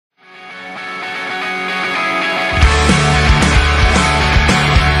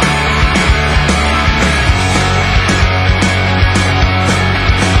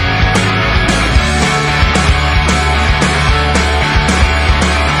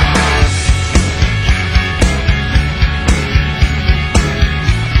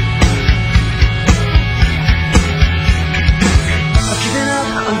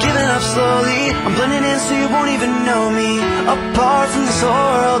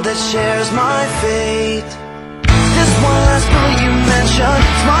world that shares my fate. This one last bullet you mentioned,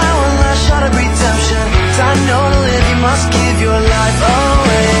 it's my one last shot of redemption. 'Cause I know to live you must give your life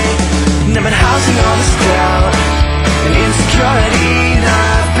away. And I've been housing all this doubt and insecurity, and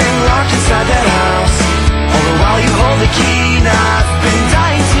I've been locked inside that house. All the while you hold the key, and I've been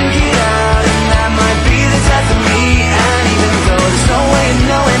dying to get out. And that might be the death of me. And even though there's no way of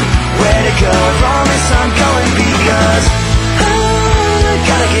knowing where to go, I promise I'm going, because I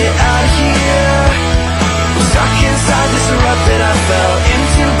gotta get out of here. I'm stuck inside this rut that I fell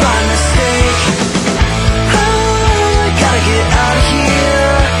into by mistake. I gotta get out of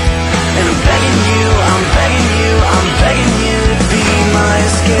here. And I'm begging you, I'm begging you, I'm begging you to be my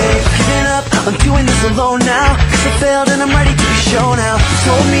escape. Giving up, I'm doing this alone now, 'cause I failed and I'm ready to be shown out. You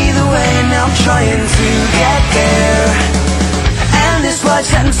told me the way and now I'm trying to get there. And this life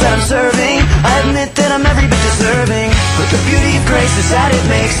sentence that I'm serving, I admit that I'm every bit deserving. But the beauty of grace is that it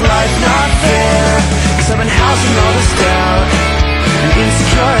makes life not fair. 'Cause I've been housing all this doubt and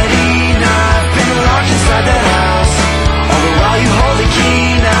insecurity, and I've been locked inside that house. All the while you hold the key,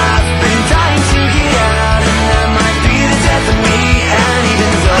 and I've been dying to get out. And that might be the death of me. And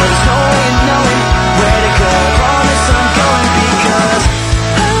even though there's no way of knowing where to go, I promise I'm going, because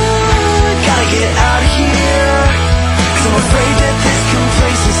I gotta get out of here. 'Cause I'm afraid that this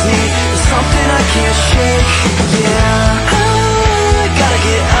complacency is something I can't shake. Yeah, I gotta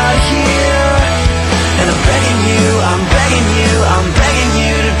get out of here. And I'm begging you, I'm begging you, I'm begging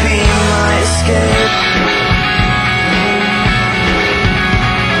you to be my escape.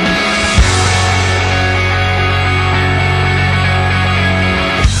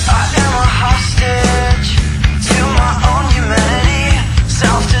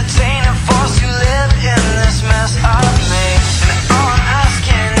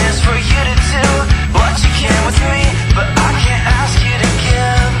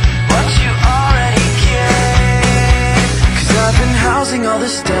 All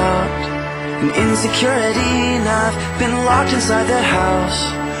this doubt and insecurity, and I've been locked inside that house.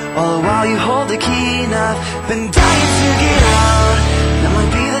 All the while you hold the key, and I've been dying to get out. That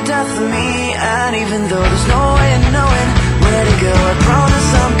might be the death of me. And even though there's no way of knowing where to go, I promise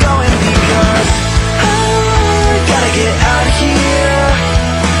I'm going, because I gotta get out of here.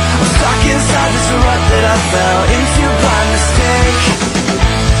 I'm stuck inside this rut that I fell into by mistake.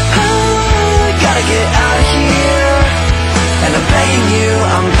 I gotta get out of here. And I'm begging you,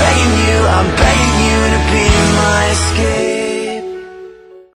 I'm begging you, I'm begging